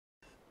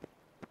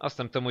Azt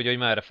nem tudom, hogy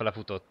merre fele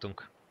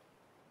futottunk.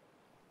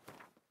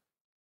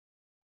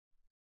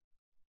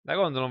 De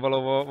gondolom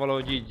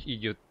valahogy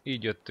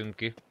így jöttünk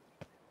ki.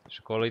 És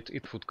akkor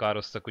itt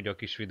futkároztak ugye a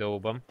kis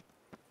videóban.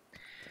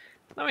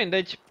 Na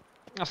mindegy.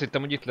 Azt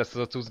hittem, hogy itt lesz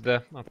az a cucc,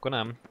 de akkor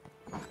nem.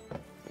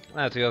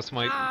 Lehet, hogy az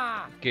majd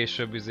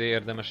később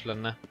érdemes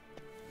lenne.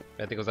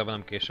 Lehet igazából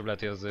nem később, lehet,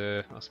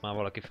 hogy azt már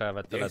valaki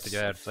felvette, lehet, hogy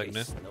a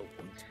hercegnő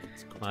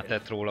már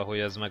tett róla, hogy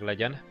ez meg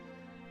legyen.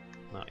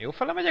 Na, jó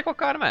fele megyek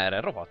akár merre?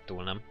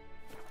 Rohadtul nem.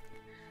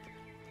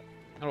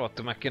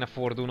 Rohadtul meg kéne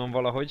fordulnom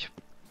valahogy.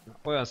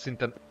 Olyan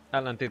szinten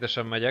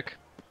ellentétesen megyek.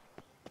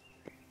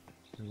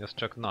 Hogy az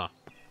csak na.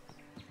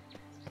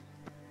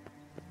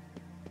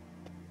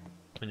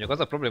 Mondjuk az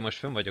a probléma, hogy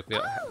fönn vagyok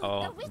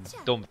a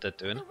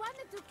dombtetőn.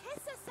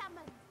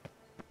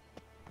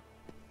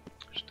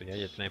 És ugye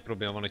egyetlen egy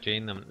probléma van, hogyha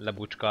innen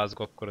lebucskázok,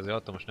 akkor azért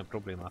hatalmas nem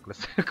problémák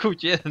lesznek.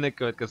 Úgyhogy ennek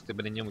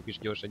következtében én nyomok is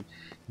egy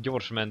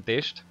gyors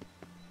mentést.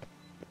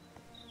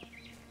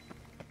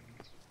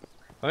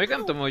 Még nem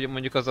tudom, hogy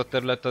mondjuk az a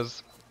terület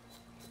az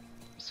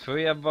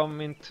följebb van,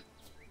 mint...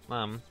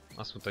 Nem,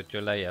 azt mutatja,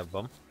 hogy lejjebb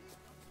van.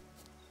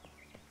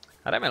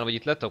 Hát remélem, hogy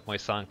itt le tudok majd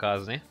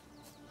szánkázni.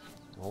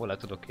 Ó, le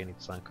tudok én itt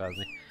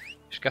szánkázni.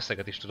 És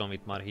keszeget is tudom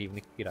itt már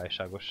hívni,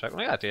 királyságosság.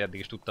 Na, lehet, hogy eddig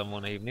is tudtam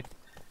volna hívni.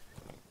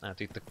 Hát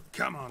itt a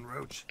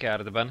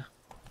kertben.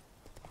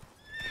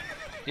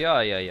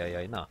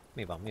 Jaj, na,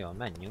 mi van,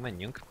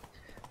 menjünk.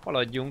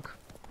 Haladjunk.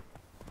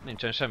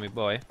 Nincsen semmi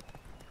baj.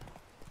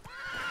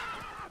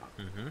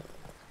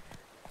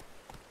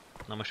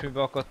 Na most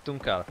mibe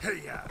akadtunk el?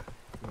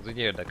 Ez úgy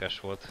érdekes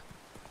volt.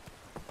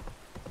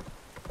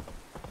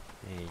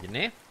 Így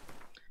né.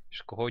 És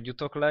akkor hogy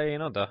jutok le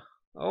én oda?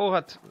 Ó,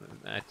 hát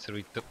egyszerű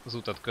itt az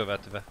utat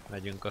követve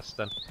megyünk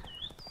aztán.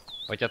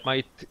 Vagy hát már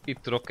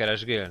itt tudok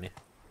keresgélni.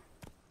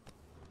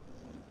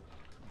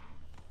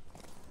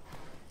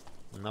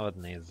 Na, ott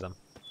nézzem.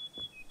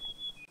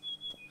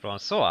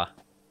 François?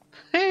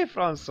 Hé,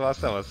 François,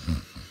 szevasz!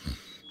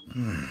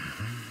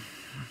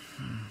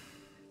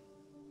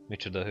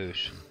 Micsoda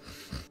hős.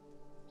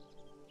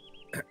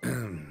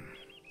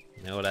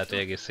 Jó, lehet, hogy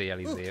egész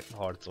éjjel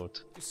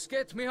harcolt. You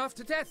scared me half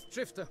to death,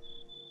 Drifter.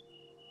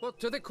 What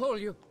do they call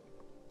you?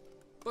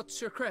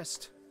 What's your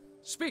crest?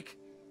 Speak!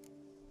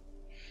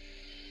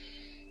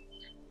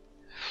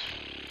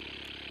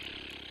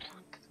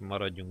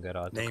 Maradjunk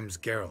Geralt. Name's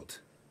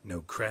Geralt.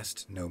 No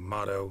crest, no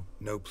motto,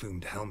 no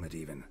plumed helmet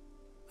even.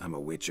 I'm a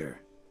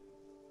witcher.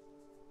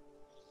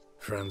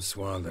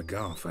 Francois Le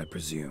Goff, I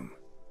presume.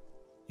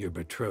 Your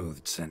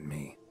betrothed sent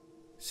me.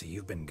 See,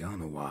 you've been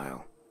gone a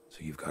while, so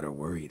you've got her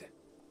worried.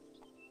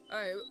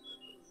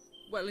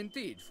 Well,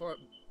 indeed, for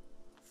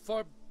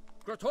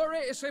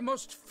Grottore is a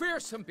most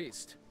fearsome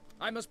beast.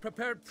 I must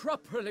prepare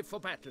properly for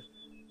battle.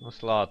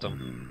 Azt látom.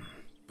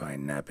 By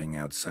napping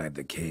outside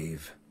the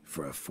cave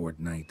for a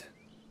fortnight.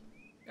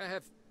 I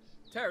have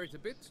tarried a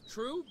bit,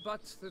 true,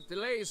 but the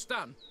delay is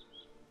done.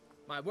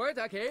 My word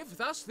I gave,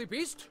 thus the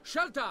beast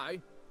shall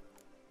die.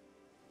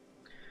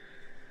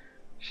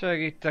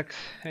 Segítek,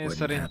 én szerintem.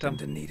 Wouldn't happen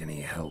to need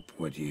any help,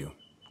 would you?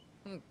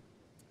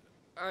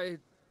 I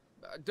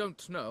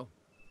don't know.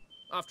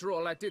 After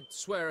all, I did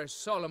swear a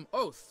solemn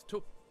oath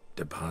to...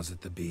 Deposit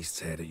the beast's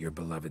head at your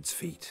beloved's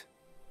feet.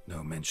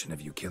 No mention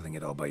of you killing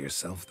it all by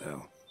yourself,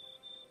 though.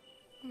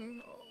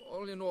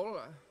 All in all,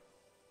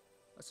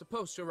 I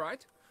suppose you're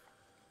right.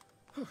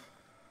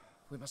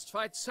 We must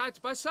fight side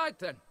by side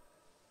then.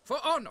 For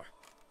honor!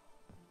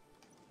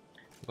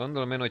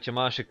 Gondolom én, hogyha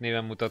másik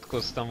néven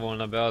mutatkoztam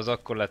volna be, az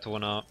akkor lett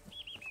volna...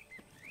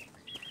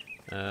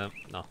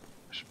 na,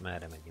 most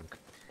merre megyünk?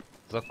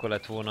 Az akkor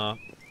lett volna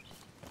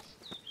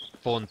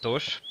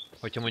fontos,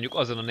 hogyha mondjuk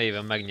azon a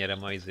néven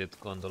megnyerem a izét,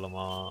 gondolom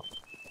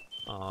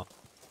a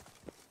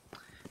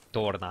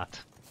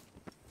tornát.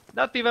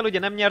 De hát mivel ugye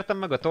nem nyertem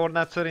meg a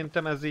tornát,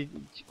 szerintem ez így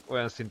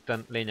olyan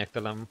szinten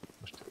lényegtelen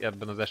most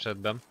ebben az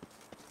esetben.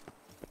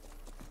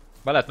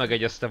 Be lehet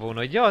megegyezte volna,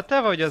 hogy ja,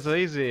 te vagy az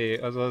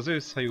az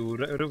őszhajú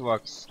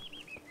Ruvax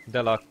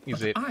de la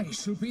izé.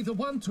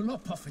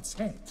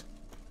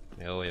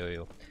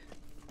 Jó.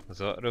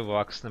 Az a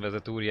Ruvax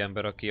nevezett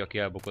úriember, aki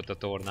elbukott a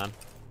tornán.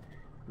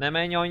 Ne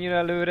menj annyira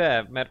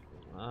előre, mert...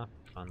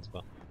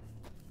 francba.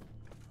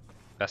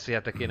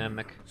 Beszélhetek én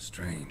ennek.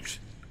 Strange.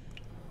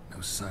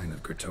 No sign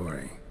of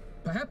Grottore.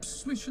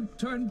 Perhaps we should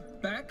turn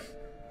back?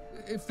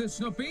 If there's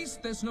no beast,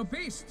 there's no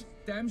beast.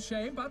 Damn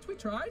shame, but we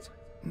tried.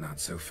 Not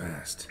so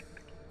fast.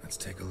 Let's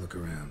take a look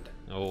around.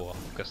 Ó,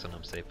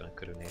 köszönöm szépen, hogy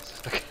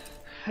körülnézhetek.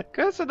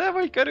 Köszönöm,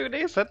 hogy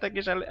körülnézhetek,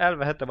 és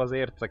elvehetem az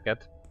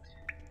érceket.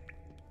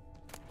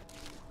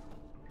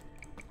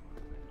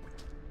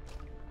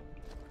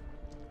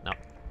 Na,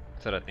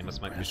 szeretném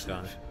azt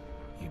megvizsgálni.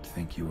 You'd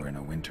think you were in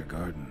a winter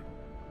garden.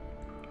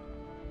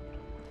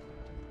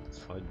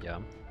 Ezt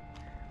hagyjam.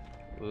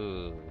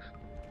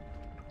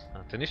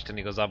 Hát én Isten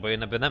igazából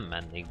én ebben nem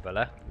mennék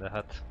bele, de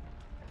hát...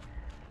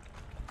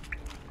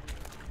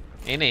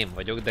 Én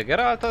vagyok, de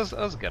Geralt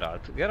az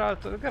Geralt.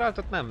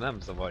 Geraltot nem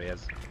zavarja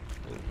ez.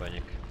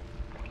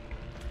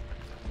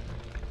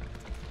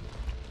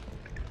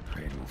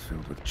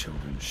 filled with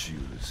children's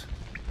shoes.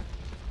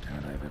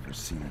 Doubt I've ever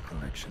seen a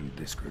collection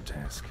this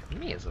grotesque.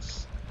 Mi ez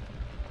az?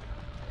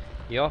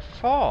 Ja,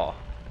 fa!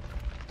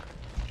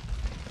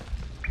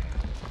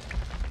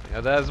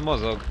 Ja, de ez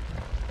mozog.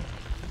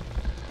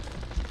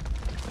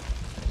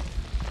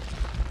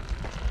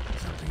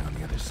 Something on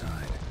the other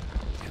side.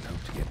 Can't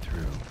hope to get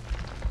through.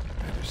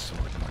 Neither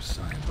sword nor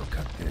sign will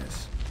cut this.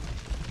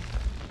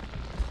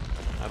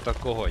 Hát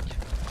akkor hogy?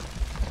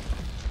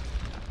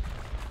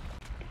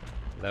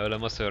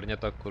 Leölöm a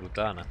szörnyet akkor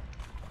utána?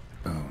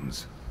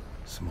 Bones.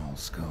 Small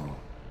skull.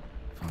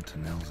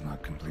 Fontanelle's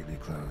not completely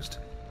closed.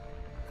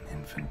 An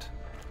infant.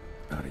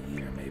 About a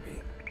year,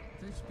 maybe.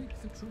 They speak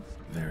the truth.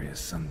 Various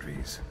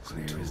sundries.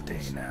 Clear as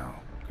day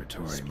now.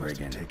 Grottore must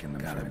have taken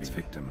them from its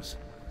victims.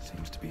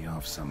 Seems to be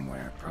off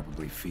somewhere,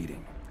 probably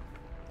feeding.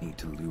 Need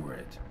to lure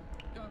it.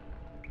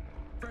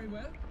 Very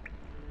well.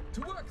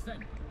 To work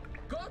then.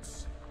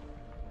 Gods,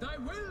 thy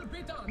will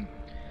be done.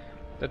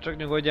 De csak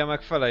nyugodjál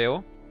meg fele,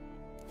 jó?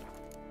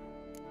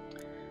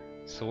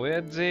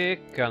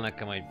 Szójegyzék, kell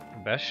nekem egy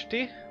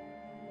besti.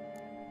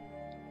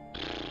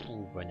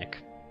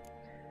 Banyek.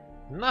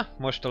 Na,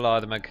 most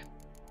találd meg.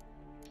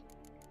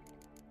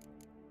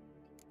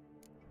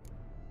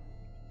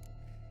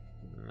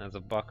 Ez a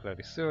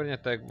bakleri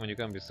szörnyeteg, mondjuk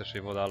nem biztos,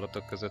 hogy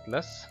vadállatok között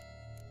lesz.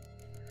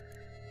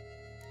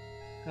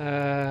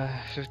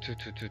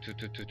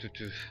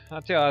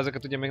 Hát ja,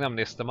 ezeket ugye még nem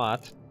néztem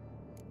át.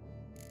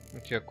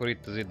 Úgyhogy akkor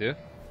itt az idő.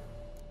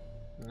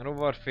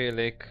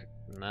 Rovarfélék,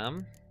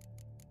 nem.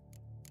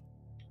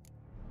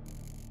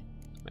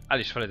 El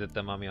is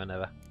felejtettem már mi a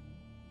neve.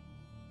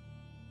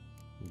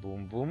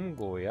 Bum bum,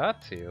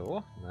 gólyát,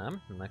 jó,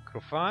 nem,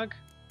 nekrofág.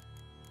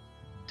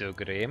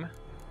 Dögrém.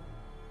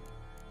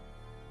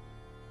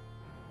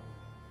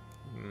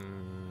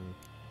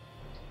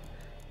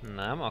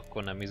 Nem,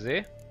 akkor nem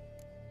izé.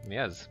 Mi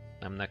ez?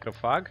 Nem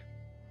nekrofág.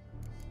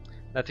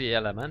 Lehet, hogy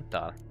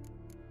elementál?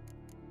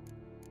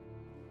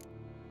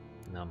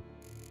 Nem.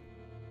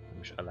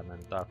 Nem is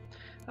elementál.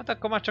 Hát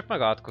akkor már csak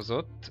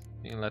megátkozott,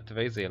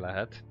 illetve izé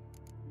lehet.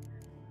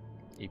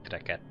 Itt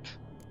rekedt.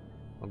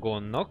 A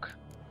gondnok.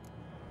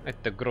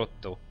 Itt a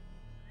grotto.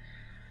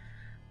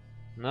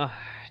 Na,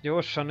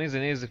 gyorsan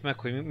nézzük meg,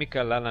 hogy mi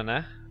kell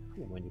ellene.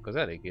 Hú, mondjuk az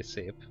eléggé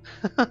szép.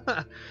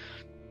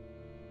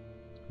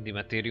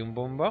 Dimetérium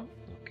bomba,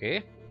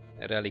 oké.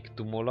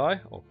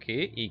 Reliktumolaj,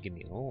 oké.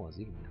 Igni, ó, az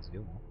igni, az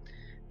jó.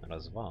 Mert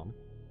az van.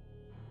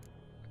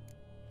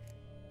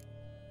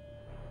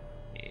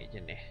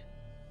 Így, né.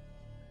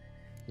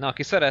 Na,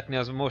 aki szeretné,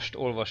 az most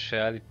olvassa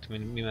el itt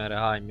mi merre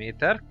hány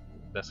méter.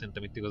 De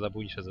szerintem itt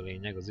igazából úgyis ez a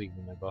lényeg, az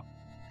igni meg a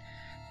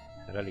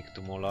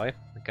reliktumolaj.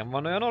 Nekem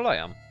van olyan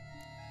olajam?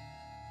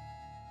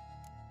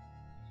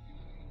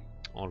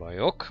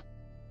 Olajok.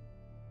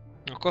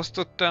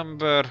 Akasztott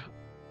ember,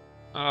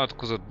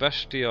 átkozott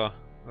bestia,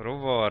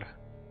 rovar,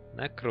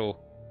 nekro,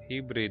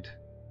 hibrid,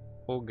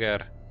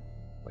 oger,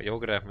 vagy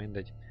ogre,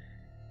 mindegy.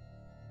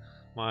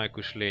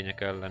 Májkus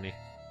lények elleni.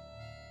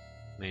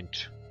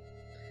 Nincs.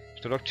 És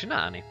tudok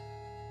csinálni?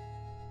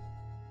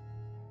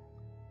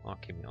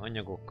 Alkimi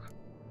anyagok,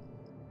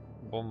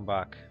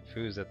 bombák,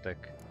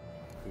 főzetek,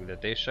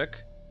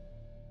 küldetések.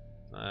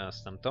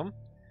 Azt nem tudom.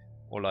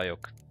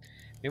 Olajok.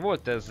 Mi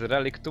volt ez?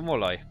 Reliktum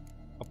olaj?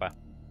 Hoppá.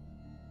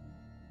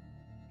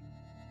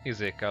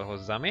 Izé kell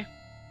hozzá, mi?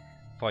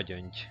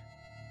 Fagyöngy.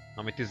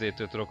 Amit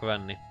izétől tudok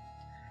venni.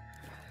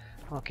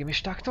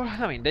 Alkimistáktól?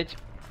 Na mindegy.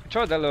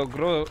 Csald elő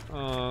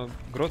a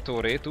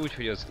Grottorét úgy,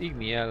 hogy az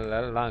igni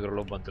ellen lángra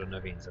lobbantod a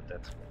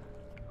növényzetet.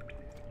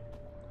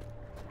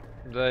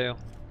 De jó.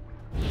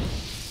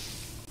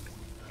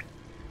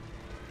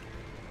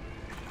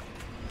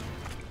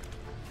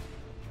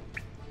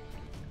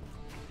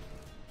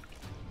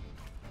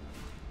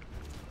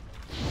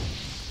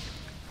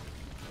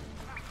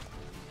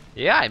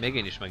 Jaj, még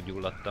én is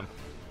meggyulladtam.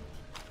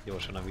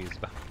 Gyorsan a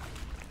vízbe.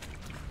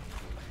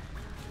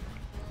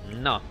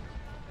 Na.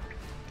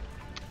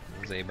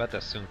 Azért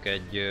beteszünk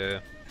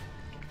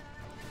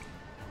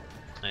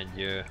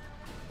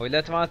hogy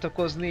lehet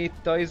váltakozni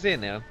itt a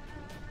izénél?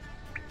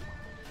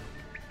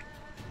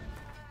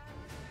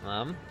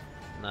 Nem.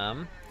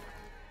 Nem.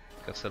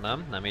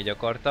 Köszönöm, nem így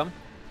akartam.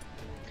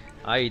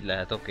 Így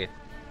lehet, oké.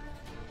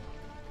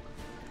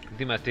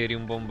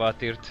 Dimetérium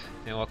bombát írt.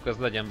 Jó, akkor ez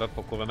legyen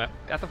bepakolva,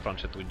 mert hát a franc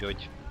se tudja,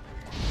 hogy...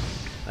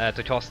 Lehet,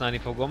 hogy használni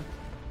fogom.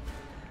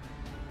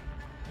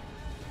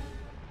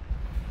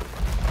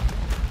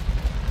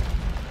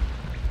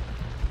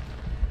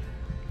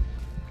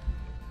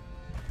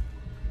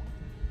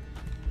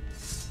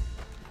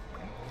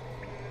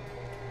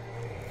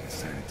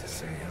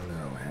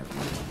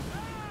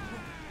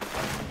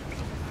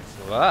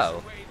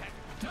 Wow.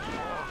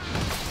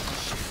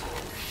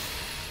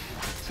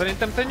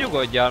 Szerintem te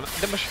nyugodjál,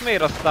 de most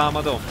miért azt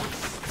támadom?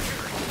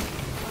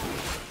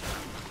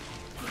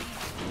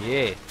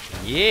 Jé,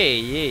 jé,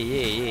 jé,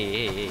 jé,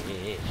 jé, jé,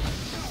 jé.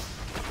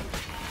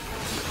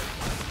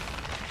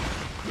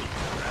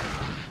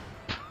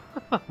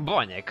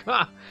 Banyek,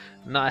 ha!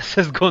 Na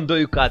ezt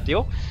gondoljuk át,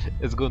 jó?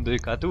 Ezt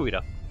gondoljuk át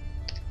újra.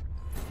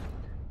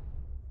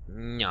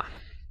 Ja.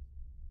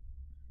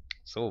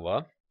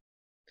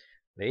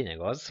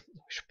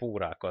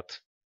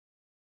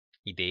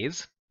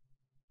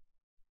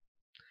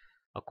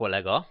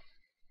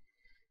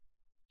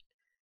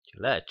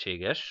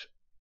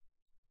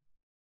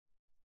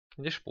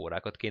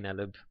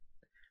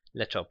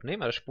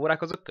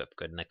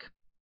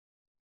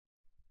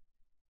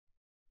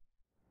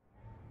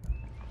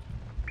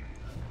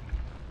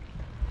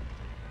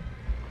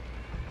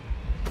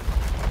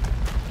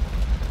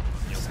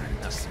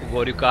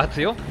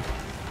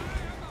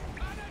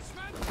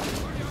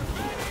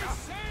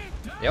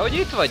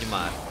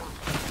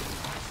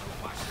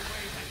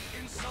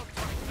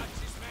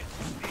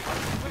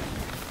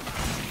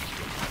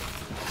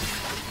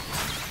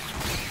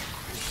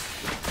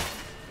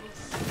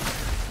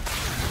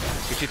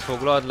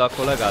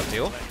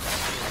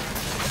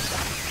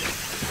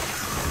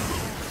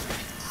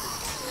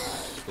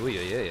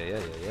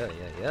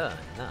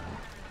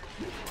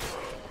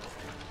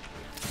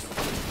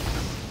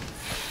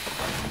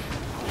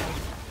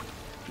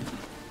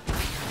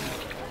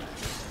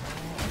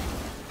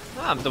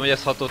 Nem tudom, hogy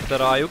ez hatott-e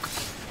rájuk.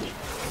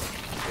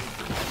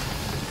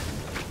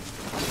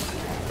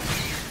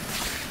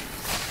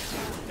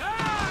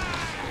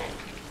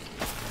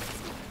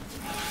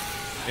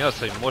 Mi az,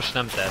 hogy most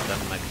nem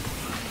tehetem meg?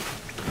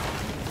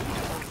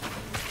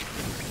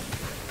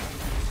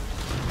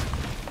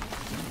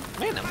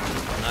 Miért nem?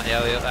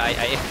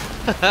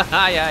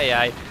 Na,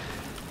 jaj.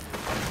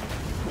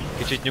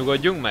 Kicsit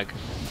nyugodjunk meg.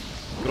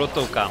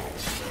 Grottókám.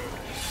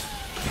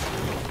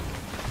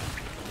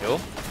 Jó.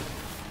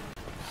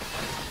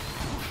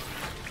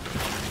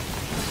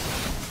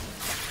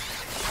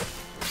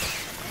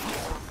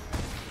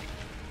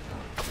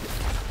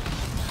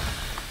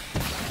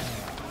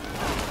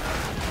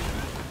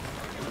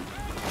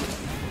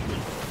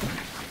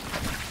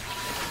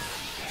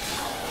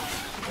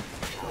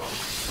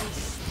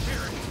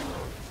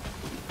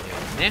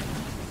 Jönni.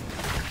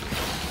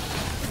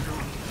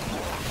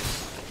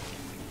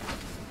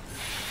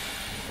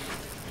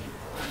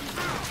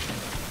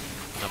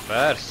 Na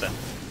persze.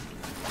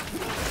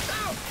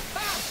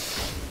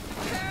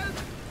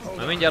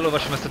 Na mindjárt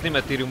olvasom ezt a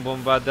Dimetirium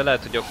bombát, de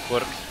lehet, hogy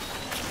akkor...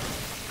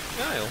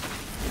 Ja, jó.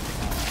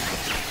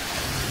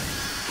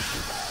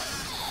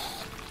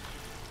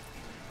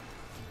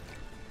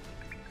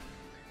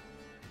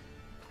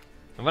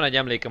 Van egy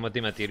emlékem a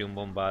Dimetirium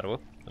bombáról,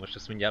 de most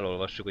ezt mindjárt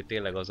elolvassuk, hogy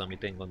tényleg az,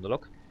 amit én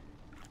gondolok.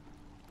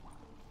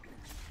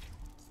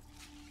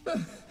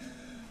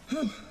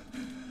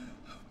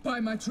 By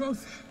my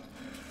troth,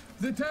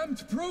 the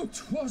damned brute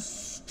was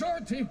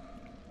sturdy.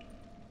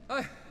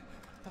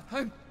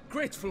 I'm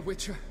grateful,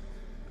 Witcher.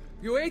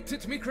 You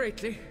aided me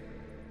greatly.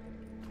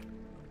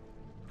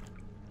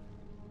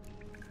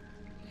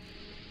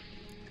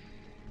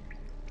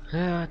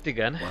 Hát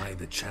igen. Why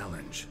the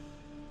challenge?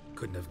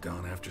 Couldn't have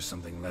gone after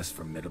something less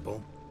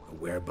formidable? A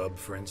werebub,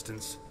 for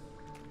instance?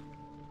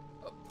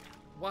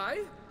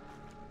 Why?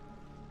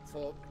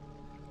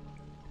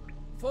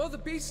 For the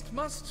beast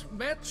must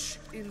match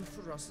in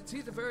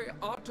ferocity the very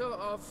ardor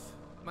of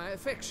my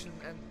affection,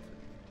 and...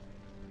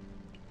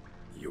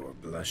 You're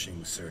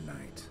blushing, Sir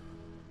Knight.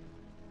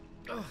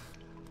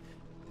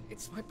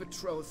 It's my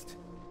betrothed.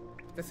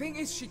 The thing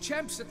is, she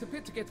champs at the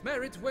bit to get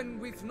married when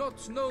we've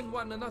not known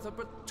one another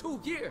but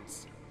 2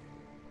 years.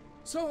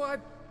 So I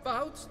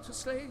vowed to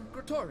slay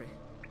Grottore.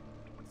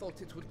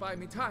 Thought it would buy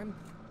me time.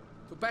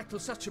 To battle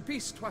such a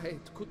beast, why,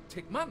 it could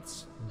take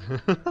months.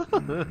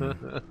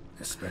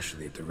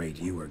 Especially at the rate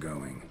you were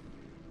going.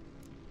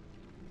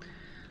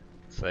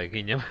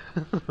 Szegényem.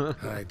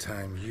 High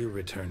time you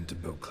returned to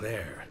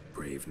Beauclair,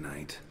 brave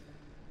knight.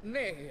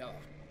 Nay,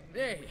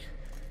 nay.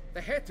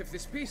 The head of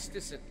this beast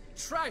is a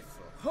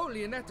trifle,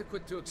 wholly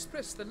inadequate to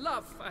express the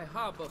love I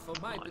harbor for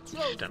my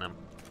betrothed. Istenem.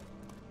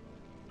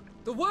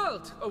 The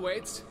world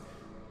awaits.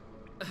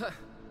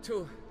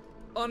 To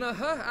honor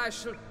her, I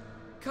shall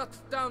cut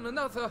down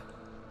another,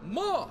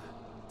 more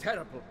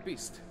terrible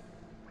beast.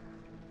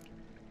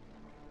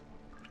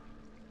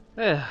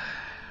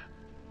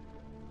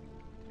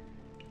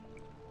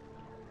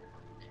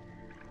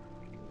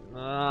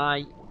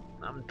 Áj,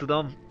 nem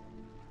tudom.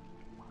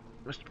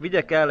 Most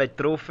vigyek el egy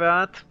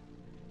trófeát,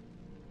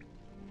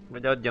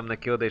 vagy adjam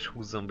neki oda és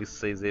húzzam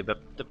vissza izébe.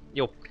 De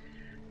jó.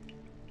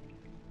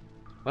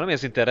 Valamilyen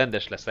szinten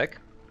rendes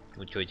leszek,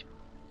 úgyhogy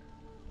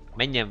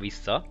menjen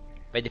vissza,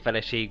 vegye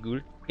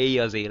feleségül,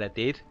 élje az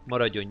életét,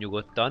 maradjon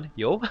nyugodtan,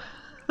 jó?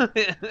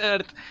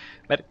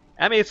 mert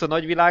elmész a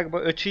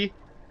nagyvilágba, öcsi,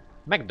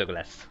 megdög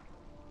lesz.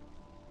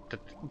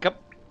 Tehát inkább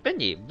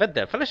ennyi, vedd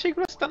el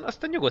feleségül,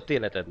 aztán nyugodt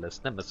életed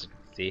lesz, nem az,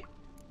 hogy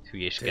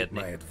hülyéskedni.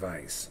 Take my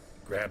advice.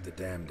 Grab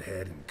the damned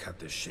head and cut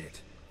this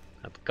shit.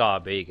 Hát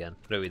kb. Igen,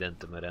 röviden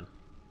tömören.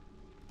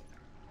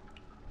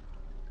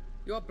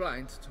 You are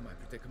blind to my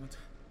predicament.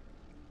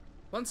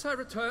 Once I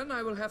return,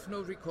 I will have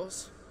no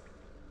recourse.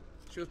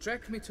 She'll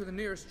track me to the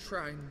nearest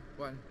shrine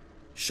while...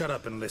 Shut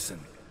up and listen.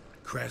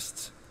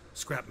 Crests,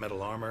 scrap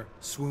metal armor,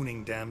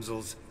 swooning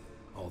damsels.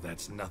 All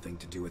that's nothing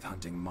to do with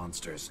hunting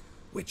monsters,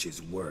 which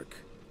is work.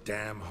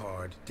 Damn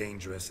hard,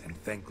 dangerous, and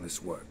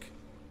thankless work.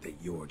 that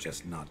you're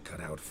just not cut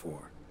out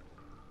for.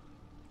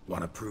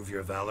 Want to prove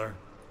your valor?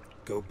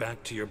 Go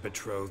back to your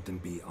betrothed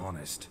and be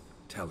honest.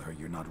 Tell her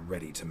you're not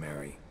ready to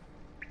marry.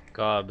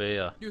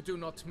 Kb. You do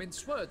not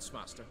mince words,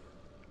 Master.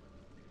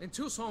 In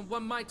Tucson,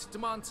 one might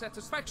demand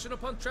satisfaction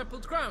upon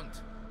trampled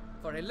ground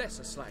for a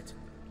lesser slight.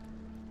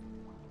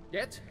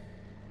 Yet,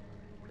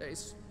 there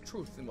is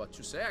truth in what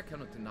you say, I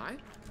cannot deny.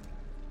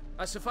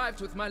 I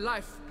survived with my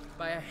life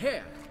by a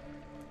hair.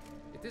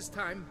 It is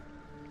time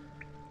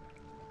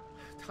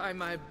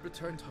I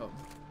returned home.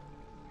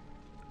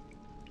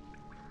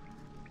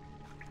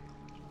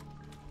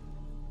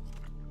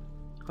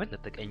 Hogy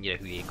lettek ennyire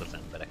hülyék az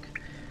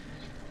emberek?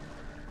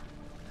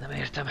 Nem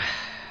értem.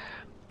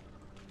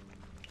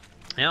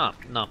 Ja,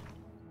 na.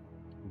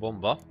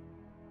 Bomba.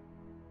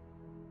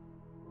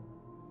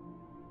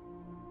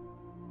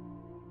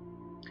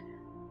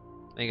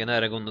 Igen,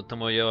 erre gondoltam,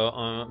 hogy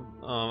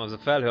az a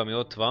felhő, ami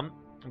ott van,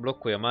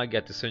 blokkolja a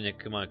mágiát és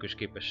szörnyek mágikus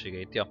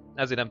képességeit. Ja,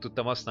 ezért nem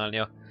tudtam használni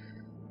a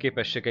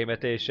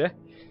képességeimet én se.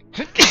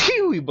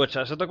 Új,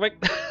 bocsássatok meg!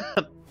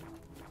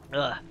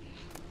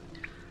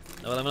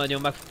 De valami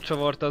nagyon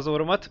megcsavarta az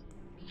orromat.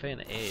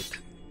 Fene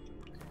ét.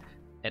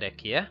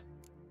 Erekie.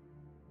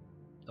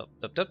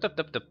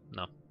 Töp.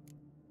 Na.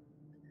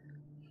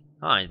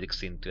 Hányadik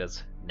szintű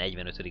ez?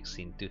 45.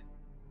 szintű.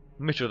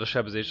 Micsoda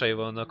sebzései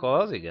vannak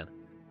az, igen?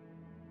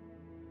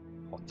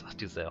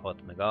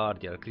 616 meg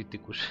árgyel,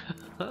 kritikus.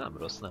 Nem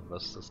rossz,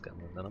 azt kell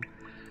mondanom.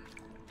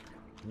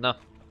 Na,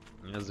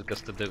 nézzük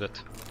ezt a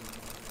dögöt.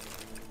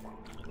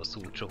 Meg a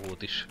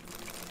szúcsohót is.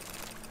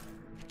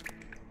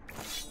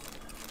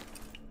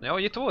 Ja,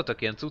 hogy itt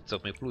voltak ilyen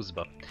cuccok még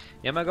pluszba.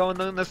 Ja, meg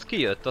ahonnan ez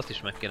kijött, azt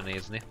is meg kéne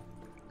nézni.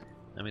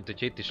 Nem, mint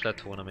hogyha itt is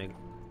lett volna még.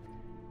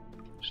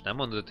 És nem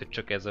mondod, hogy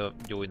csak ez a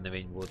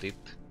gyógynövény volt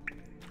itt.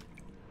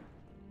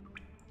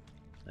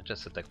 Ne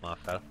cseszetek már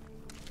fel.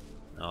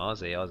 Na,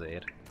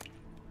 azért.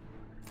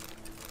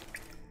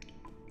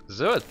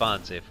 Zöld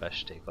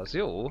páncélfesték, az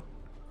jó.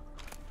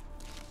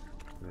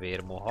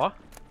 Vérmoha.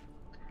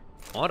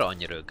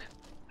 Aranyrög.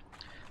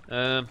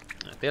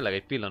 Tényleg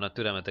egy pillanat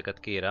türelmeteket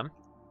kérem.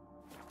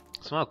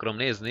 Azt meg akarom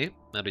nézni,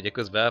 mert ugye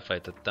közben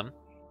elfelejtettem,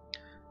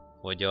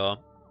 hogy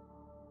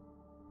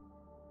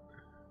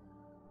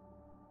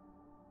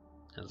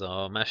ez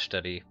a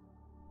mesteri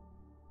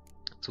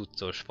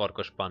cuccos,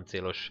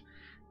 farkaspáncélos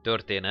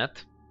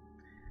történet.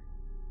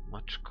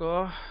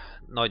 Macska...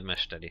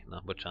 Nagymesteri,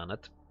 na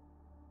bocsánat.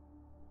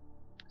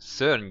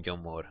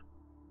 Szörnygyomor.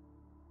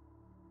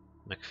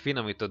 Meg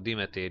finomított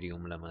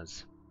dimetérium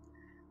lemez.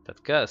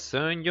 Tehát kell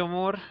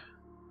szörnygyomor.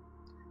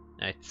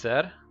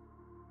 Egyszer.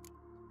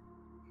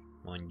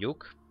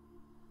 Mondjuk.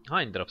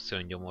 Hány darab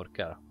szörnygyomor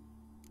kell?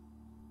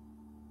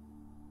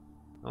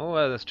 Ó,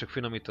 ez csak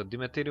finomított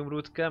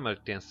dimetériumrút kell,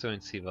 mert ilyen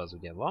szörnyszíve az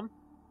ugye van.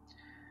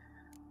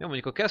 Jó,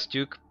 mondjuk a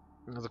kesztyűk,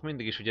 azok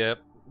mindig is ugye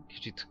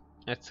kicsit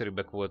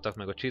egyszerűbbek voltak,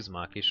 meg a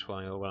csizmák is,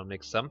 ha jól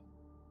emlékszem.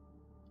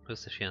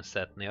 Összes ilyen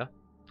szetnél.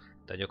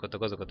 Tehát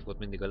gyakorlatilag azokat volt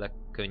mindig a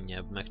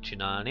legkönnyebb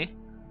megcsinálni.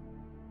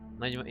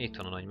 Itt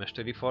van a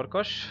nagymesteri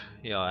farkas.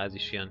 Ja, ez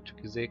is ilyen,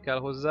 csak izé kell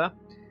hozzá.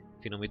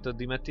 Finomított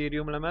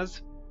dimetérium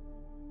lemez.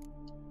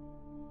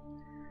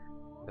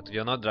 Hát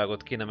ugye a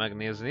nadrágot kéne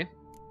megnézni.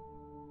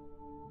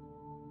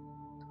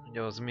 Hogy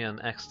az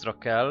milyen extra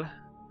kell.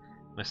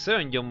 Mert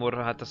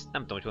szörnygyomorra, hát azt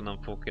nem tudom, hogy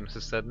honnan fogok én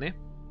összeszedni.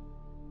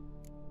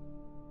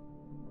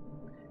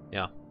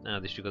 Ja,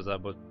 ez is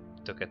igazából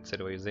tök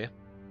egyszerű az izé.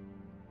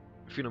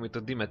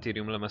 Finomított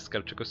dimetérium lemez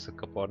kell csak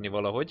összekaparni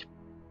valahogy.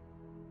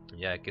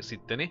 Ugye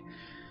elkészíteni.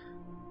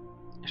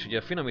 És ugye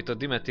a finomított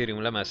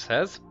dimetérium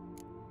lemezhez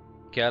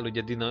kell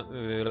ugye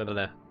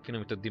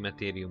finomított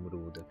dimetérium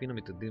rúd. A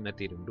finomított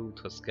dimetérium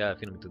rúdhoz kell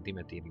finomított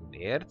dimetérium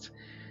érc.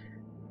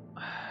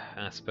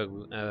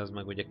 Ez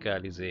meg ugye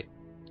kell izé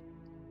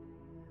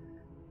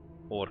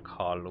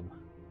orkhallum.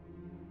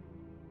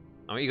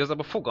 Ami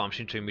igazából fogalm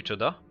sincs, hogy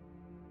micsoda.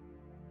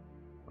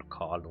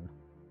 Orkhallum.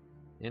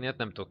 Én ilyet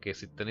nem tudok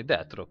készíteni,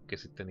 de tudok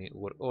készíteni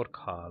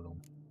orkhallum.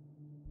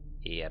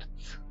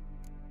 Érc.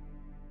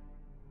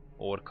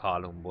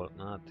 Orkhallumból.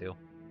 Na hát jó.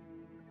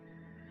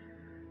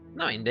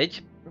 Na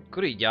mindegy,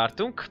 akkor így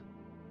jártunk.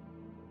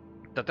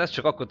 Tehát ezt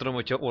csak akkor tudom,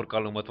 hogyha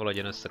orkhallumot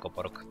valahogyan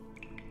összekaparok.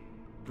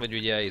 Vagy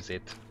ugye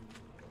izét.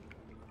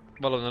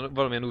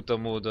 Valamilyen úton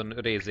módon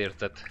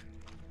rézércet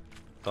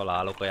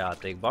találok a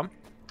játékban.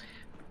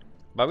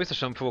 Bár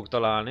biztosan fogok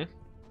találni.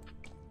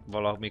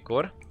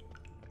 Valamikor.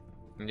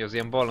 Ugye az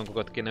ilyen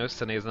ballonkokat kéne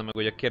összenéznem, meg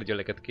ugye a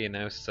kérgyeleket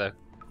kéne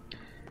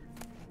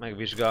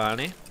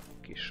megvizsgálni.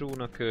 Kis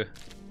súnakő,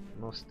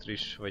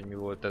 nosztris, vagy mi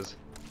volt ez?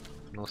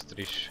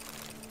 Nosztris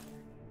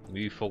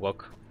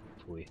műfogak.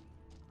 Fúj.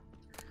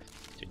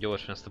 Úgyhogy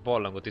gyorsan ezt a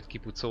barlangot itt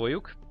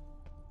kipucoljuk.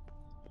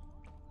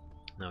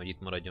 Nehogy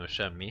itt maradjon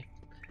semmi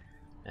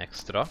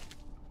extra.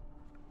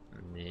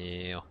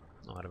 Jó,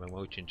 arra meg ma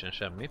úgy sincsen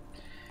semmi.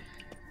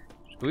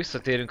 És akkor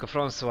visszatérünk a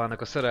Françoisnak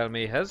a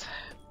szerelméhez.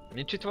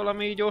 Nincs itt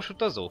valami gyors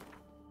utazó?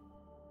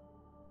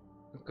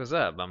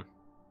 Közelben?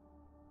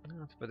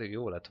 Hát pedig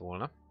jó lett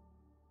volna.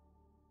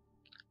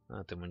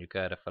 Hát mondjuk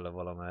errefele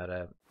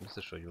valamerre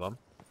biztos, hogy van.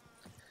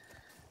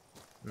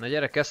 Na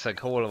gyere, Keszeg,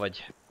 hol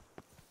vagy?